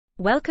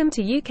Welcome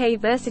to UK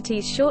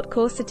Versity's short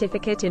course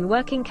certificate in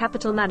Working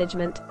Capital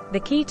Management, the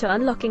key to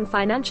unlocking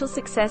financial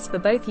success for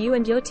both you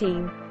and your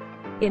team.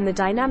 In the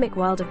dynamic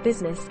world of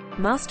business,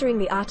 mastering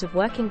the art of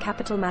working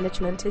capital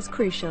management is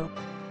crucial.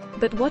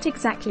 But what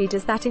exactly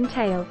does that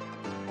entail?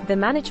 The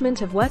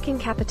management of working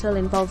capital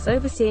involves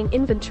overseeing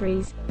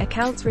inventories,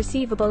 accounts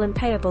receivable and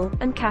payable,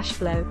 and cash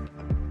flow.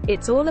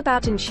 It's all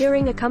about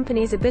ensuring a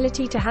company's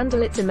ability to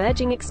handle its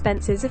emerging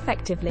expenses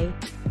effectively.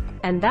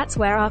 And that's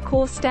where our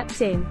course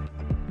steps in.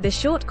 The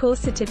short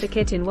course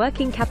certificate in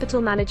Working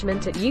Capital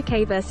Management at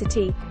UK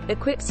Versity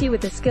equips you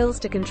with the skills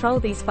to control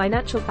these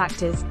financial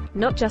factors,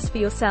 not just for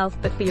yourself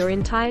but for your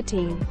entire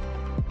team.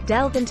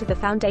 Delve into the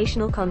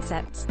foundational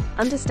concepts,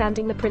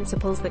 understanding the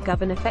principles that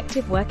govern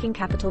effective working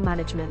capital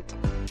management.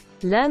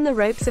 Learn the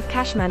ropes of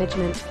cash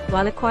management,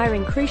 while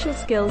acquiring crucial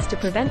skills to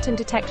prevent and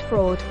detect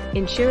fraud,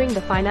 ensuring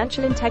the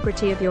financial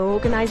integrity of your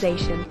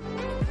organization.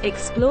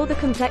 Explore the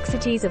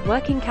complexities of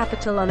working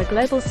capital on a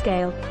global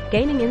scale,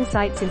 gaining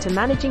insights into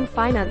managing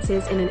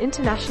finances in an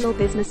international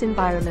business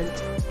environment.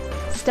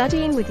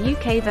 Studying with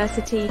UK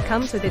Versity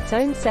comes with its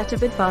own set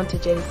of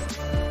advantages,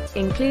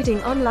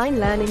 including online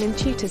learning and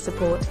tutor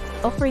support,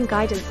 offering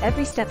guidance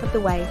every step of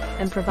the way,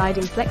 and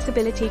providing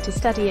flexibility to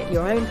study at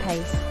your own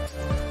pace.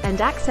 And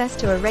access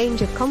to a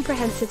range of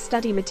comprehensive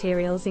study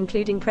materials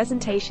including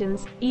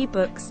presentations,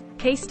 e-books,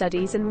 case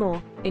studies and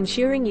more,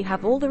 ensuring you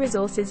have all the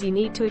resources you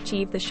need to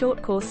achieve the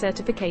short course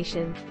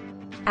certification.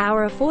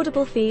 Our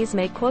affordable fees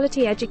make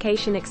quality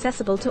education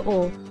accessible to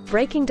all,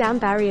 breaking down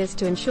barriers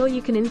to ensure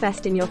you can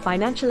invest in your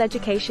financial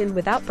education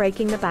without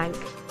breaking the bank.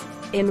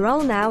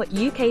 Enroll now at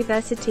UK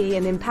Versity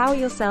and empower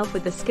yourself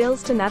with the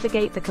skills to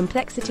navigate the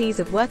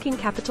complexities of working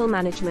capital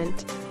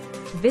management.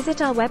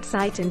 Visit our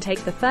website and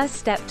take the first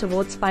step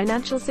towards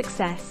financial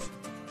success.